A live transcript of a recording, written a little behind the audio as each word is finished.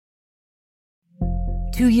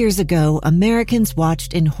2 years ago, Americans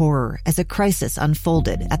watched in horror as a crisis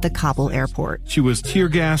unfolded at the Kabul airport. She was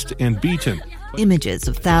tear-gassed and beaten. Images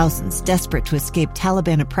of thousands desperate to escape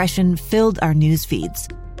Taliban oppression filled our news feeds.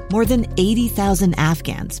 More than 80,000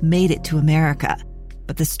 Afghans made it to America.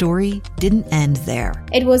 But the story didn't end there.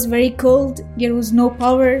 It was very cold. There was no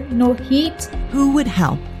power, no heat. Who would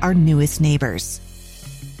help our newest neighbors?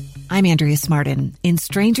 I'm Andrea Smartin. In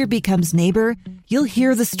Stranger Becomes Neighbor, you'll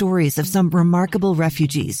hear the stories of some remarkable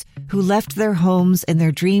refugees who left their homes and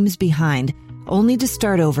their dreams behind, only to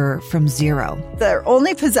start over from zero. Their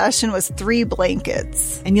only possession was 3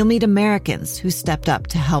 blankets. And you'll meet Americans who stepped up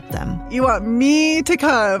to help them. You want me to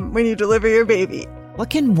come when you deliver your baby. What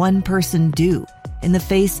can one person do in the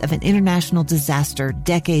face of an international disaster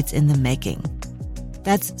decades in the making?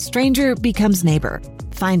 That's Stranger Becomes Neighbor.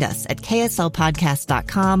 Find us at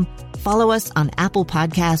kslpodcast.com. Follow us on Apple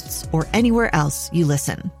Podcasts or anywhere else you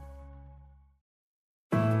listen.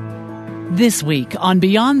 This week on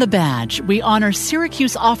Beyond the Badge, we honor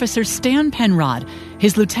Syracuse officer Stan Penrod,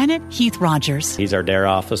 his lieutenant Heath Rogers. He's our DARE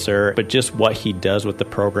officer, but just what he does with the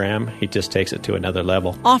program, he just takes it to another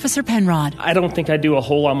level. Officer Penrod. I don't think I do a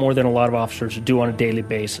whole lot more than a lot of officers do on a daily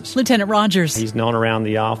basis. Lieutenant Rogers. He's known around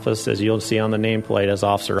the office, as you'll see on the nameplate, as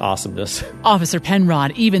Officer Awesomeness. Officer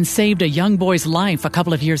Penrod even saved a young boy's life a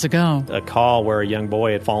couple of years ago. A call where a young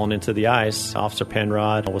boy had fallen into the ice. Officer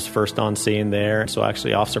Penrod was first on scene there. So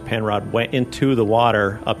actually, Officer Penrod went into the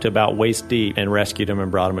water up to about waist deep and rescued him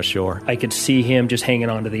and brought him ashore. I could see him just hanging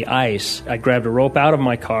onto the ice. I grabbed a rope out of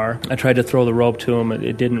my car. I tried to throw the rope to him.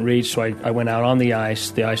 It didn't reach, so I went out on the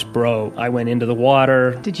ice. The ice broke. I went into the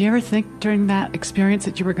water. Did you ever think during that experience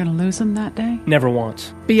that you were going to lose him that day? Never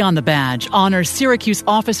once. Beyond the Badge honors Syracuse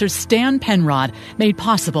officer Stan Penrod, made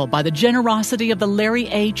possible by the generosity of the Larry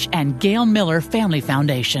H. and Gail Miller Family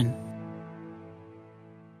Foundation.